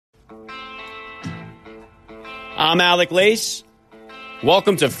I'm Alec Lace.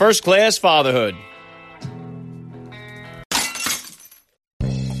 Welcome to First Class Fatherhood.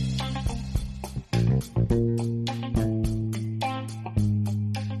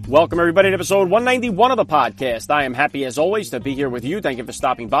 Welcome, everybody, to episode 191 of the podcast. I am happy, as always, to be here with you. Thank you for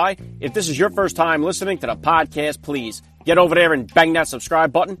stopping by. If this is your first time listening to the podcast, please get over there and bang that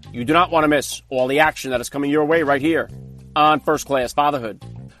subscribe button. You do not want to miss all the action that is coming your way right here on First Class Fatherhood.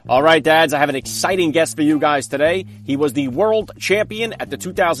 All right, dads, I have an exciting guest for you guys today. He was the world champion at the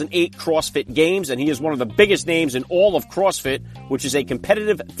 2008 CrossFit Games, and he is one of the biggest names in all of CrossFit, which is a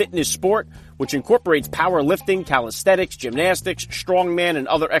competitive fitness sport which incorporates powerlifting, calisthenics, gymnastics, strongman, and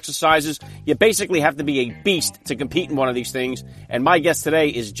other exercises. You basically have to be a beast to compete in one of these things, and my guest today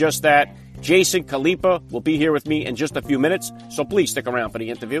is just that. Jason Khalipa will be here with me in just a few minutes, so please stick around for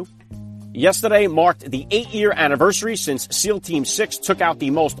the interview. Yesterday marked the 8-year anniversary since SEAL Team 6 took out the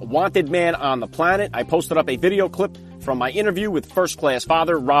most wanted man on the planet. I posted up a video clip from my interview with first-class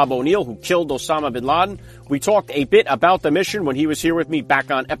father Rob O'Neill, who killed Osama bin Laden. We talked a bit about the mission when he was here with me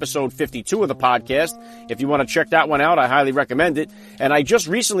back on episode 52 of the podcast. If you want to check that one out, I highly recommend it. And I just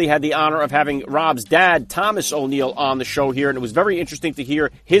recently had the honor of having Rob's dad, Thomas O'Neill, on the show here, and it was very interesting to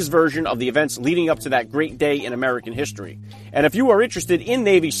hear his version of the events leading up to that great day in American history. And if you are interested in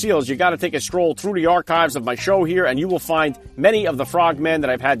Navy SEALs, you got to take a stroll through the archives of my show here, and you will find many of the frogmen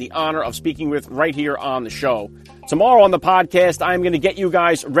that I've had the honor of speaking with right here on the show. Tomorrow on the podcast, I'm going to get you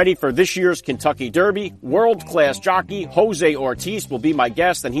guys ready for this year's Kentucky Derby. World-class jockey Jose Ortiz will be my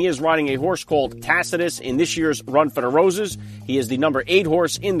guest, and he is riding a horse called Tacitus in this year's Run for the Roses. He is the number 8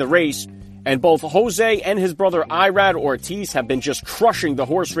 horse in the race. And both Jose and his brother Irad Ortiz have been just crushing the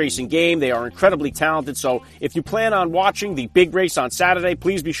horse racing game. They are incredibly talented. So if you plan on watching the big race on Saturday,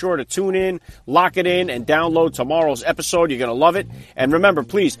 please be sure to tune in, lock it in, and download tomorrow's episode. You're going to love it. And remember,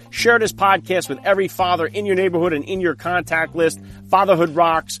 please share this podcast with every father in your neighborhood and in your contact list. Fatherhood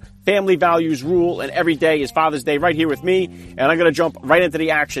rocks. Family values rule, and every day is Father's Day right here with me. And I'm going to jump right into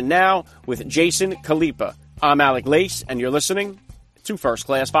the action now with Jason Khalipa. I'm Alec Lace, and you're listening to First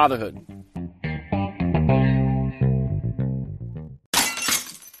Class Fatherhood.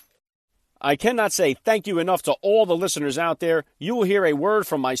 I cannot say thank you enough to all the listeners out there. You will hear a word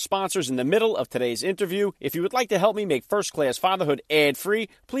from my sponsors in the middle of today's interview. If you would like to help me make First Class Fatherhood ad-free,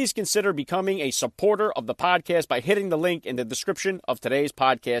 please consider becoming a supporter of the podcast by hitting the link in the description of today's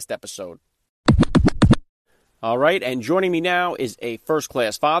podcast episode. All right, and joining me now is a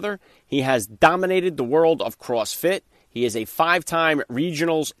first-class father. He has dominated the world of CrossFit. He is a 5-time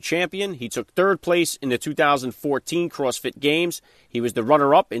regionals champion. He took 3rd place in the 2014 CrossFit Games. He was the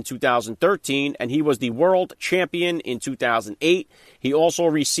runner-up in 2013, and he was the world champion in 2008. He also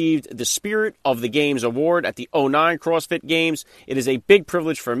received the Spirit of the Games award at the 2009 CrossFit Games. It is a big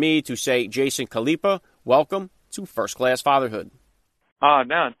privilege for me to say, Jason Khalipa, welcome to First Class Fatherhood. No,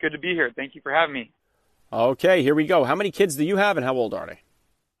 it's good to be here. Thank you for having me. Okay, here we go. How many kids do you have, and how old are they?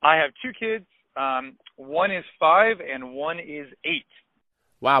 I have 2 kids. One is 5 and one is 8.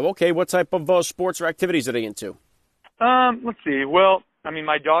 Wow, okay. What type of sports or activities are they into? Let's see. Well, I mean,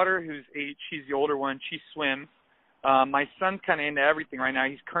 my daughter, who's 8, she's the older one. She swims. My son's kind of into everything right now.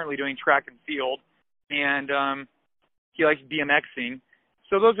 He's currently doing track and field, and he likes BMXing.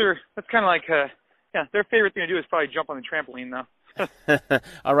 So that's kind of like, their favorite thing to do is probably jump on the trampoline, though.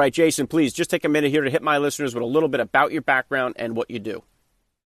 All right, Jason, please just take a minute here to hit my listeners with a little bit about your background and what you do.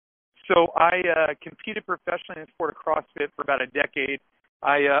 So I competed professionally in the sport of CrossFit for about a decade.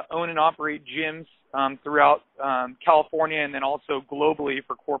 I own and operate gyms throughout California and then also globally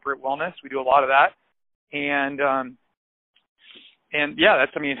for corporate wellness. We do a lot of that. And yeah,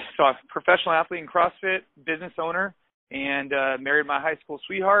 so I'm a professional athlete in CrossFit, business owner, and married my high school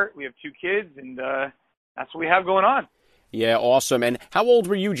sweetheart. We have 2 kids, and that's what we have going on. Yeah, awesome. And how old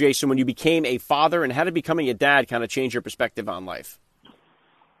were you, Jason, when you became a father, and how did becoming a dad kind of change your perspective on life?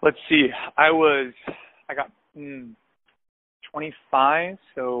 Let's see. I got 25,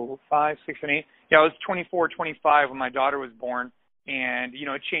 so 5, 6, and 8. Yeah, I was 24, 25 when my daughter was born, and, you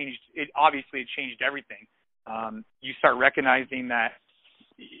know, it changed everything. You start recognizing that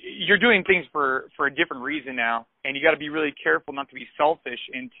you're doing things for a different reason now, and you got to be really careful not to be selfish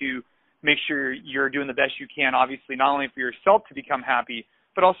and to make sure you're doing the best you can, obviously, not only for yourself to become happy,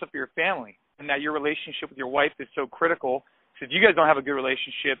 but also for your family, and that your relationship with your wife is so critical. So if you guys don't have a good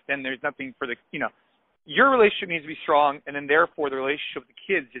relationship, then there's nothing for your relationship needs to be strong, and then therefore the relationship with the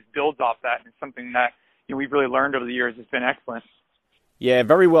kids just builds off that, and it's something that we've really learned over the years. It's been excellent. Yeah,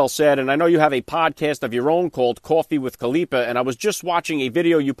 very well said. And I know you have a podcast of your own called Coffee with Khalipa. And I was just watching a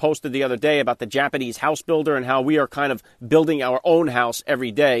video you posted the other day about the Japanese house builder and how we are kind of building our own house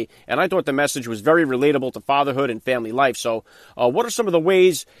every day. And I thought the message was very relatable to fatherhood and family life. So what are some of the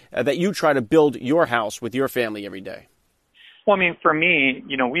ways that you try to build your house with your family every day? Well, I mean, for me,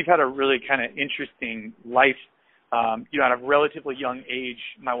 we've had a really kind of interesting life. At a relatively young age,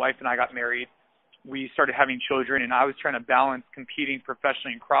 my wife and I got married. We started having children, and I was trying to balance competing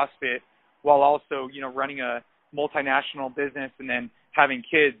professionally in CrossFit while also, running a multinational business and then having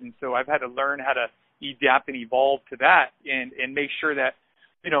kids. And so I've had to learn how to adapt and evolve to that and make sure that,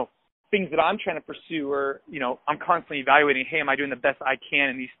 things that I'm trying to pursue are, I'm constantly evaluating, hey, am I doing the best I can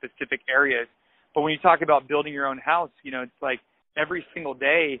in these specific areas? But when you talk about building your own house, it's like every single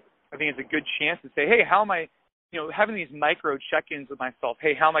day, I think it's a good chance to say, hey, how am I, having these micro check-ins with myself.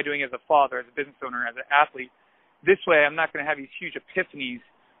 Hey, how am I doing as a father, as a business owner, as an athlete? This way, I'm not going to have these huge epiphanies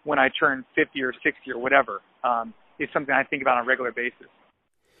when I turn 50 or 60 or whatever. It's something I think about on a regular basis.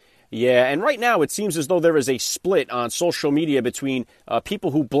 Yeah, and right now it seems as though there is a split on social media between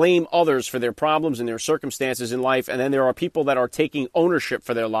people who blame others for their problems and their circumstances in life, and then there are people that are taking ownership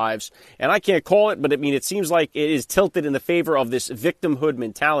for their lives. And I can't call it, but it seems like it is tilted in the favor of this victimhood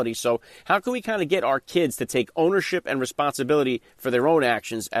mentality. So how can we kind of get our kids to take ownership and responsibility for their own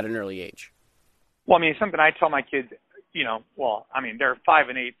actions at an early age? Well, I mean, it's something I tell my kids, they're 5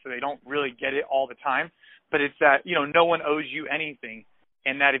 and 8, so they don't really get it all the time. But it's that, no one owes you anything.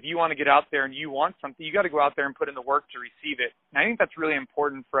 And that if you want to get out there and you want something, you got to go out there and put in the work to receive it. And I think that's really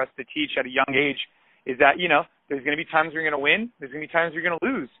important for us to teach at a young age is that, there's going to be times you're going to win. There's going to be times you're going to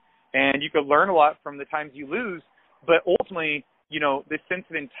lose. And you could learn a lot from the times you lose. But ultimately, this sense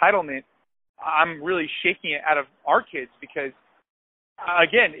of entitlement, I'm really shaking it out of our kids because,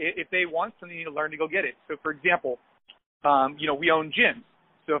 again, if they want something, you need to learn to go get it. So, for example, we own gyms.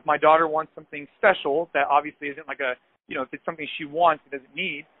 So if my daughter wants something special that obviously isn't like if it's something she wants and doesn't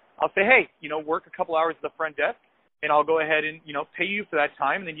need, I'll say, hey, work a couple hours at the front desk, and I'll go ahead and, pay you for that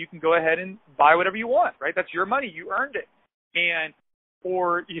time, and then you can go ahead and buy whatever you want, right? That's your money. You earned it.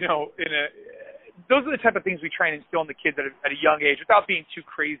 Those are the type of things we try and instill in the kids at a young age without being too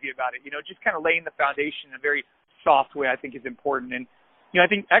crazy about it, just kind of laying the foundation in a very soft way I think is important. And,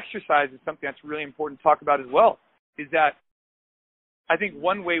 I think exercise is something that's really important to talk about as well, is that I think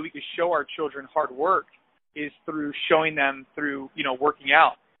one way we could show our children hard work is through showing them through, working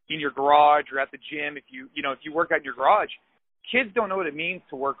out in your garage or at the gym. If you work out in your garage, kids don't know what it means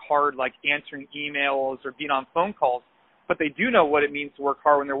to work hard, like answering emails or being on phone calls, but they do know what it means to work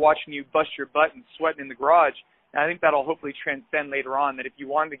hard when they're watching you bust your butt and sweating in the garage. And I think that'll hopefully transcend later on that if you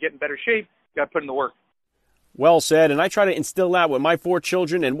wanted to get in better shape, you got to put in the work. Well said, and I try to instill that with my 4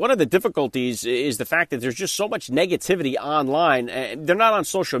 children, and one of the difficulties is the fact that there's just so much negativity online. They're not on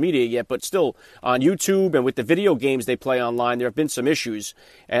social media yet, but still on YouTube and with the video games they play online, there have been some issues.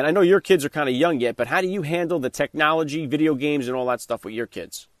 And I know your kids are kind of young yet, but how do you handle the technology, video games, and all that stuff with your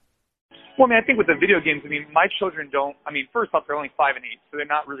kids? Well, I think with the video games, my children don't, first off, they're only 5 and 8, so they're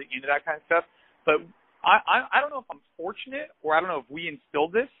not really into that kind of stuff. But I don't know if I'm fortunate or I don't know if we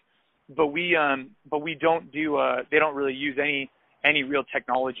instilled this, but we don't do they don't really use any real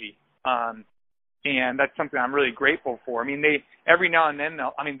technology, and that's something I'm really grateful for. They every now and then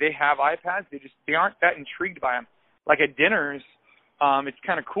they have iPads, they aren't that intrigued by them. Like at dinners, it's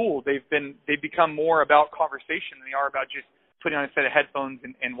kind of cool. They've become more about conversation than they are about just putting on a set of headphones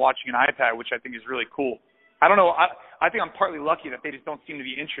and watching an iPad, which I think is really cool. I don't know. I think I'm partly lucky that they just don't seem to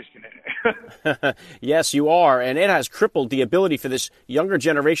be interested in it. Yes, you are. And it has crippled the ability for this younger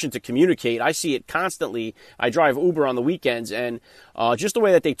generation to communicate. I see it constantly. I drive Uber on the weekends, and just the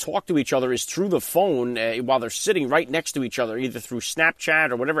way that they talk to each other is through the phone while they're sitting right next to each other, either through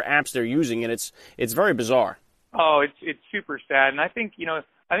Snapchat or whatever apps they're using. And it's very bizarre. Oh, it's super sad. And I think,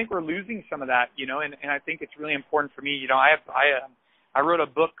 we're losing some of that, and I think it's really important for me. I wrote a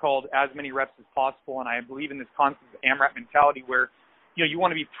book called As Many Reps as Possible, and I believe in this concept of AMRAP mentality where, you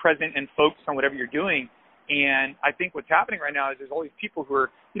want to be present and focused on whatever you're doing. And I think what's happening right now is there's all these people who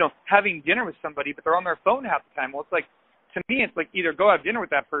are, having dinner with somebody, but they're on their phone half the time. Well, it's like, to me, it's like either go have dinner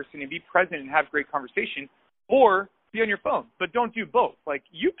with that person and be present and have great conversation, or be on your phone. But don't do both. Like,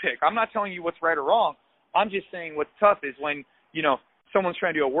 you pick. I'm not telling you what's right or wrong. I'm just saying what's tough is when, someone's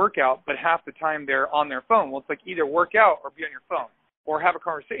trying to do a workout, but half the time they're on their phone. Well, it's like either work out or be on your phone, or have a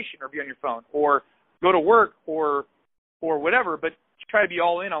conversation or be on your phone, or go to work or whatever, but try to be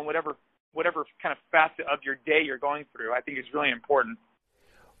all in on whatever kind of facet of your day you're going through. I think is really important.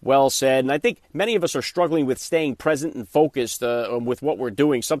 Well said. And I think many of us are struggling with staying present and focused with what we're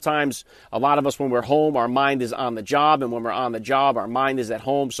doing. Sometimes a lot of us, when we're home, our mind is on the job. And when we're on the job, our mind is at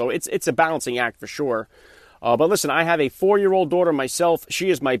home. So it's a balancing act for sure. But listen, I have a 4-year-old daughter myself. She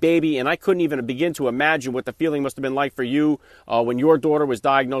is my baby, and I couldn't even begin to imagine what the feeling must have been like for you when your daughter was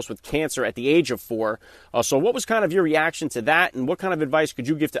diagnosed with cancer at the age of 4. So what was kind of your reaction to that, and what kind of advice could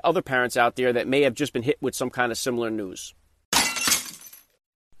you give to other parents out there that may have just been hit with some kind of similar news?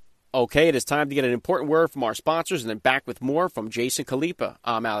 Okay, it is time to get an important word from our sponsors and then back with more from Jason Khalipa.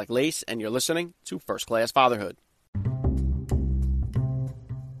 I'm Alec Lace, and you're listening to First Class Fatherhood.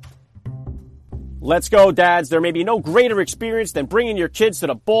 Let's go, dads. There may be no greater experience than bringing your kids to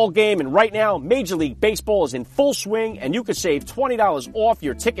the ball game. And right now, Major League Baseball is in full swing, and you can save $20 off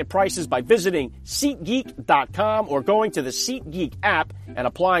your ticket prices by visiting SeatGeek.com or going to the SeatGeek app and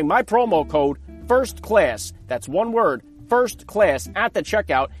applying my promo code FIRSTCLASS. That's one word, First Class, at the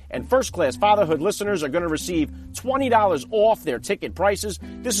checkout, and First Class Fatherhood listeners are going to receive $20 off their ticket prices.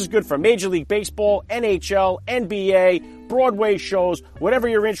 This is good for Major League Baseball, NHL, NBA, Broadway shows, whatever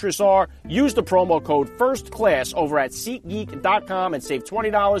your interests are. Use the promo code First Class over at SeatGeek.com and save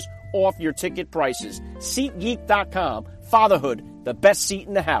 $20 off your ticket prices. SeatGeek.com. Fatherhood, the best seat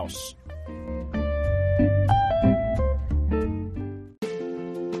in the house.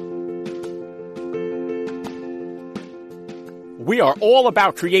 We are all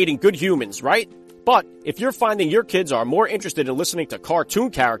about creating good humans, right? But if you're finding your kids are more interested in listening to cartoon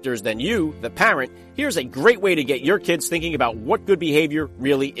characters than you, the parent, here's a great way to get your kids thinking about what good behavior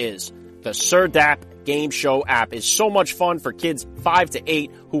really is. The SirDap game show app is so much fun for kids 5 to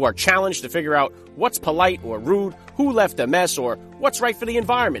 8 who are challenged to figure out what's polite or rude, who left a mess, or what's right for the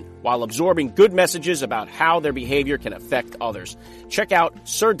environment, while absorbing good messages about how their behavior can affect others. Check out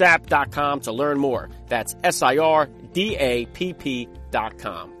SirDap.com to learn more. That's SIRDAPP.com.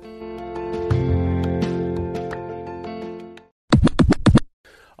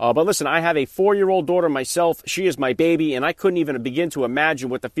 But listen, I have a 4-year-old daughter myself. She is my baby, and I couldn't even begin to imagine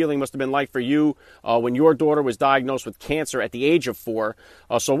what the feeling must have been like for you when your daughter was diagnosed with cancer at the age of 4.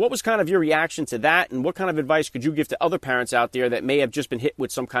 So what was kind of your reaction to that, and what kind of advice could you give to other parents out there that may have just been hit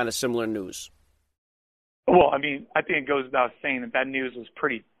with some kind of similar news? Well, I mean, I think it goes without saying that news was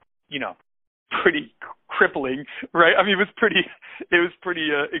pretty crippling, right? I mean, it was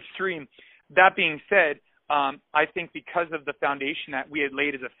pretty extreme. That being said, I think because of the foundation that we had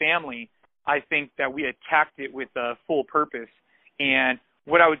laid as a family, I think that we attacked it with a full purpose. And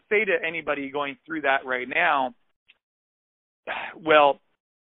what I would say to anybody going through that right now, well,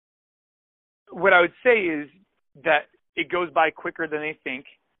 what I would say is that it goes by quicker than they think,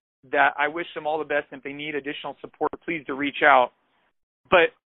 that I wish them all the best. And if they need additional support, please do reach out.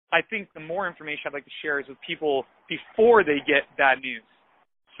 But I think the more information I'd like to share is with people before they get bad news.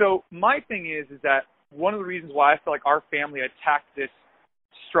 So my thing is that one of the reasons why I feel like our family attacked this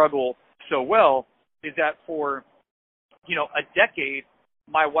struggle so well is that for, a decade,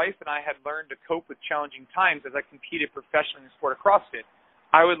 my wife and I had learned to cope with challenging times as I competed professionally in the sport of CrossFit.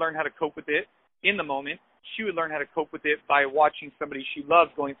 I would learn how to cope with it in the moment. She would learn how to cope with it by watching somebody she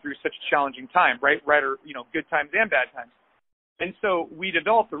loves going through such a challenging time, right? Or, good times and bad times. And so we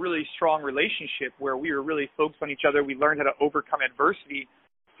developed a really strong relationship where we were really focused on each other. We learned how to overcome adversity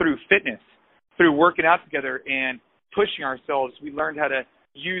through fitness, through working out together and pushing ourselves. We learned how to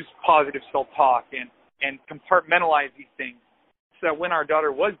use positive self-talk and compartmentalize these things so that when our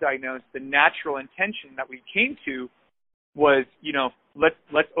daughter was diagnosed, the natural intention that we came to was,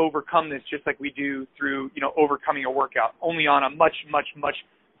 let's overcome this just like we do through, overcoming a workout, only on a much, much, much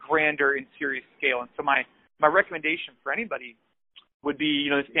grander and serious scale. And so my recommendation for anybody would be,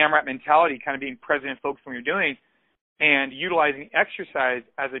 this AMRAP mentality, kind of being present and focused on what you're doing and utilizing exercise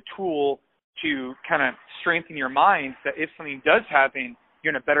as a tool to kind of strengthen your mind that if something does happen,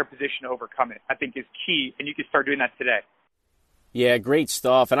 you're in a better position to overcome it, I think is key. And you can start doing that today. Yeah, great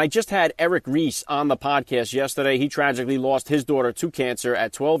stuff. And I just had Eric Reese on the podcast yesterday. He tragically lost his daughter to cancer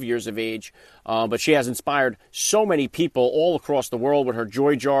at 12 years of age, but she has inspired so many people all across the world with her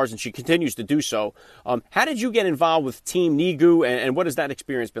joy jars, and she continues to do so. How did you get involved with Team NIGU, and what has that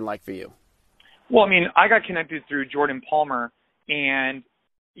experience been like for you? Well, I mean, I got connected through Jordan Palmer, and,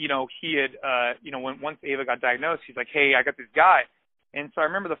 he had, once Ava got diagnosed, he's like, hey, I got this guy. And so I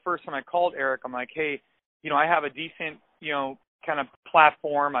remember the first time I called Eric, I'm like, hey, I have a decent, kind of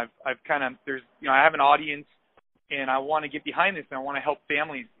platform. I have an audience, and I want to get behind this, and I want to help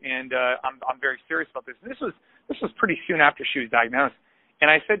families, and I'm very serious about this. And this was pretty soon after she was diagnosed. And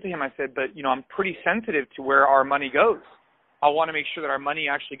I said to him, but I'm pretty sensitive to where our money goes. I want to make sure that our money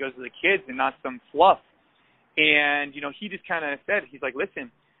actually goes to the kids and not some fluff. And he just kind of said, he's like, listen,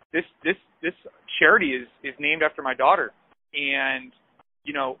 this charity is named after my daughter. And,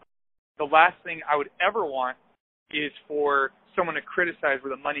 you know, the last thing I would ever want is for someone to criticize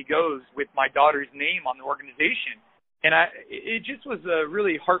where the money goes with my daughter's name on the organization. And it just was a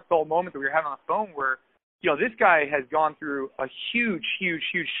really heartfelt moment that we were having on the phone where, you know, this guy has gone through a huge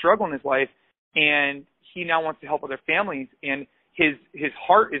struggle in his life, and he now wants to help other families, and his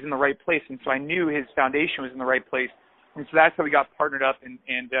heart is in the right place. And so I knew his foundation was in the right place. And so that's how we got partnered up, and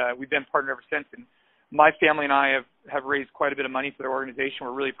we've been partnered ever since. And my family and I have raised quite a bit of money for their organization.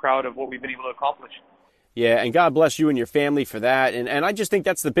 We're really proud of what we've been able to accomplish. Yeah, and God bless you and your family for that. And I just think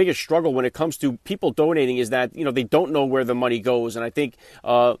that's the biggest struggle when it comes to people donating is that, you know, they don't know where the money goes. And I think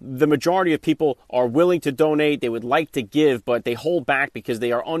the majority of people are willing to donate. They would like to give, but they hold back because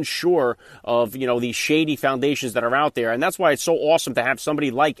they are unsure of, you know, these shady foundations that are out there. And that's why it's so awesome to have somebody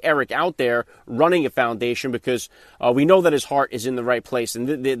like Eric out there running a foundation, because we know that his heart is in the right place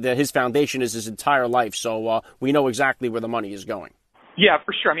and that his foundation is his entire life. So we know exactly where the money is going. Yeah,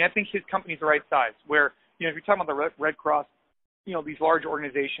 for sure. I mean, I think his company's the right size where, you know, if you're talking about the Red Cross, you know, these large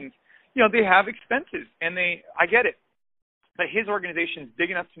organizations, you know, they have expenses, and I get it. But his organization is big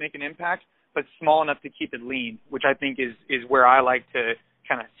enough to make an impact, but small enough to keep it lean, which I think is where I like to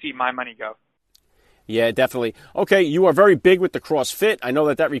kind of see my money go. Yeah, definitely. Okay, you are very big with the CrossFit. I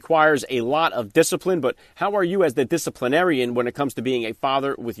know that requires a lot of discipline, but how are you as the disciplinarian when it comes to being a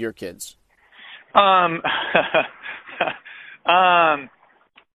father with your kids?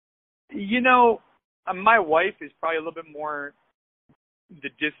 You know, my wife is probably a little bit more the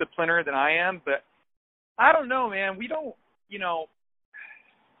discipliner than I am, but I don't know, man. We don't, you know,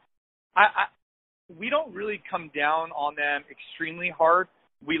 we don't really come down on them extremely hard.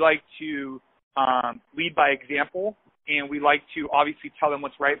 We like to lead by example, and we like to obviously tell them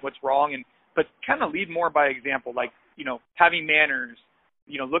what's right, what's wrong, but kind of lead more by example, like, you know, having manners,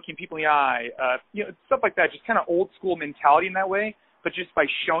 you know, looking people in the eye, you know, stuff like that, just kind of old school mentality in that way, but just by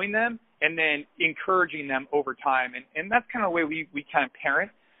showing them and then encouraging them over time. And that's kind of the way we kind of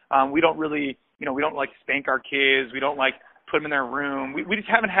parent. We don't really, you know, we don't like spank our kids. We don't like put them in their room. We just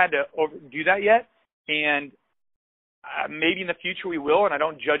haven't had to do that yet. And maybe in the future we will, and I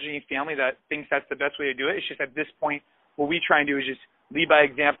don't judge any family that thinks that's the best way to do it. It's just at this point, what we try and do is just lead by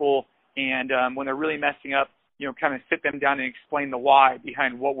example, and when they're really messing up, you know, kind of sit them down and explain the why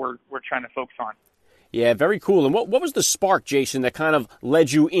behind what we're trying to focus on. Yeah, very cool. And what was the spark, Jason, that kind of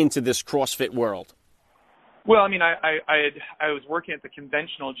led you into this CrossFit world? Well, I mean, I was working at the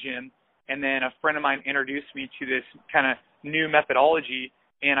conventional gym, and then a friend of mine introduced me to this kind of new methodology,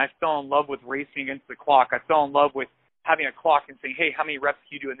 and I fell in love with racing against the clock. I fell in love with having a clock and saying, hey, how many reps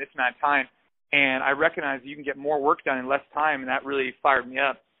can you do in this amount of time? And I recognized you can get more work done in less time, and that really fired me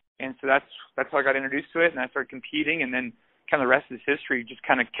up. And so that's how I got introduced to it, and I started competing, and then kind of the rest is history. Just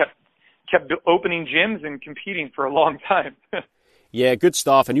kind of kept opening gyms and competing for a long time. Yeah, good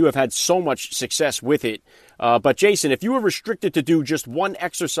stuff, and you have had so much success with it. But Jason, if you were restricted to do just one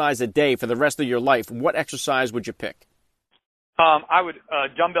exercise a day for the rest of your life, what exercise would you pick? I would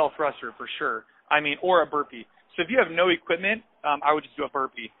dumbbell thruster for sure. I mean, or a burpee. So if you have no equipment, I would just do a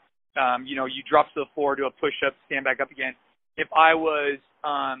burpee. You know, you drop to the floor, do a push-up, stand back up again. If I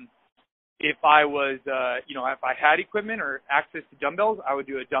had equipment or access to dumbbells, I would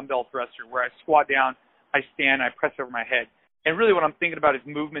do a dumbbell thruster where I squat down, I stand, I press over my head. And really what I'm thinking about is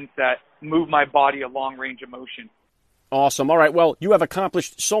movements that move my body a long range of motion. Awesome. All right. Well, you have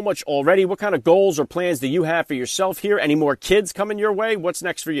accomplished so much already. What kind of goals or plans do you have for yourself here? Any more kids coming your way? What's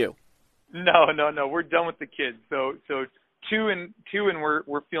next for you? No. We're done with the kids. So two and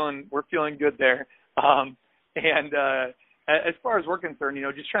we're feeling good there. As far as we're concerned, you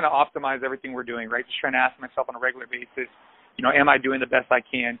know, just trying to optimize everything we're doing, right? Just trying to ask myself on a regular basis, you know, am I doing the best I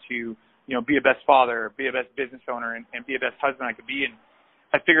can to, you know, be a best father, be a best business owner, and be a best husband I could be? And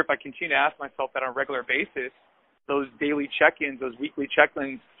I figure if I continue to ask myself that on a regular basis, those daily check-ins, those weekly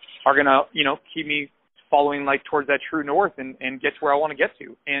check-ins are going to, you know, keep me following like towards that true north and get to where I want to get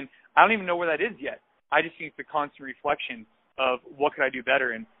to. And I don't even know where that is yet. I just think it's a constant reflection of what could I do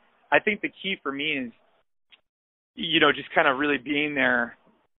better. And I think the key for me is, you know, just kind of really being there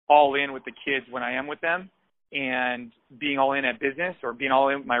all in with the kids when I am with them, and being all in at business or being all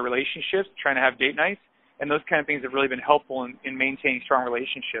in with my relationships, trying to have date nights, and those kind of things have really been helpful in maintaining strong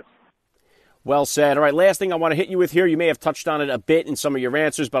relationships. Well said. All right, last thing I want to hit you with here, you may have touched on it a bit in some of your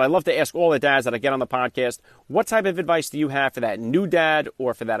answers, but I love to ask all the dads that I get on the podcast, what type of advice do you have for that new dad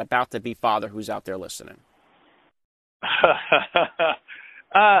or for that about-to-be father who's out there listening?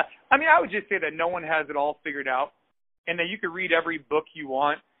 I mean, I would just say that no one has it all figured out, and that you could read every book you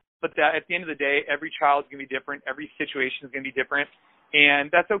want, but that at the end of the day, every child is going to be different, every situation is going to be different,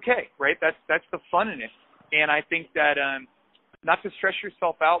 And that's okay, right? That's the fun in it. And I think that not to stress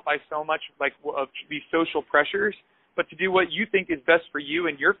yourself out by so much like of these social pressures, but to do what you think is best for you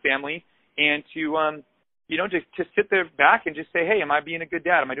and your family, and to to sit there back and just say, hey, am I being a good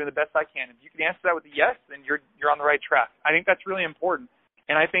dad? Am I doing the best I can? If you can answer that with a yes, then you're on the right track. I think that's really important.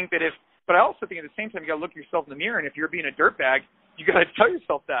 And I think that but I also think at the same time you got to look yourself in the mirror, and if you're being a dirtbag, you got to tell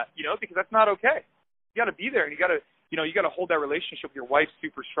yourself that, because that's not okay. You got to be there, and you got to hold that relationship with your wife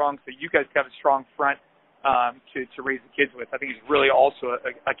super strong, so you guys have a strong front to raise the kids with. I think it's really also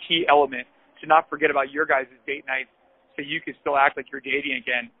a key element to not forget about your guys' date nights, so you can still act like you're dating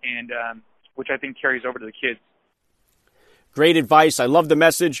again, and which I think carries over to the kids. Great advice. I love the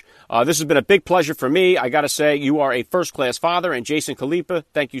message. This has been a big pleasure for me. I got to say, you are a first-class father. And Jason Khalipa,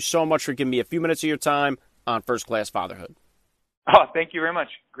 thank you so much for giving me a few minutes of your time on First Class Fatherhood. Oh, thank you very much.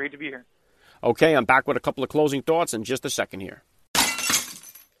 Great to be here. Okay, I'm back with a couple of closing thoughts in just a second here.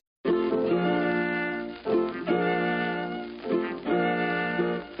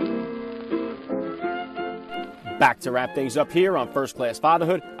 Back to wrap things up here on First Class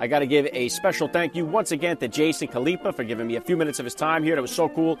Fatherhood. I got to give a special thank you once again to Jason Khalipa for giving me a few minutes of his time here. That was so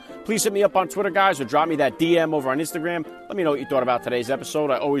cool. Please hit me up on Twitter, guys, or drop me that DM over on Instagram. Let me know what you thought about today's episode.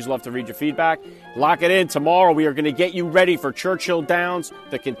 I always love to read your feedback. Lock it in. Tomorrow we are going to get you ready for Churchill Downs,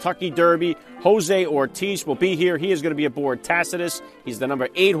 the Kentucky Derby. Jose Ortiz will be here. He is going to be aboard Tacitus. He's the number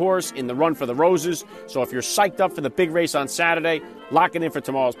 8 horse in the Run for the Roses. So if you're psyched up for the big race on Saturday, lock it in for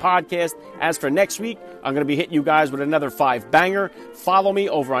tomorrow's podcast. As for next week, I'm going to be hitting you guys with another 5-banger. Follow me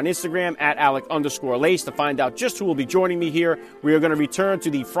over on Instagram at Alec_Lace to find out just who will be joining me here. We are going to return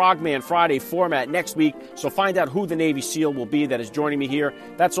to the Frogman Friday format next week. So find out who the Navy SEAL will be that is joining me here.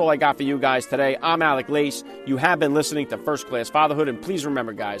 That's all I got for you guys today. I'm Alec Lace. You have been listening to First Class Fatherhood. And please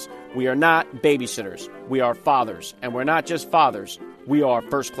remember, guys, we are not babysitters. We are fathers. And we're not just fathers. We are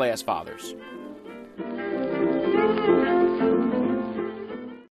first-class fathers.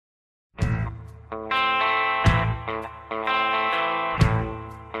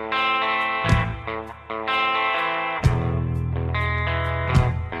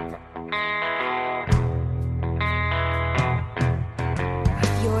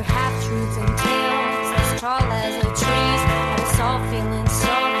 Your half-truths and tales as tall as the trees, I was all feeling so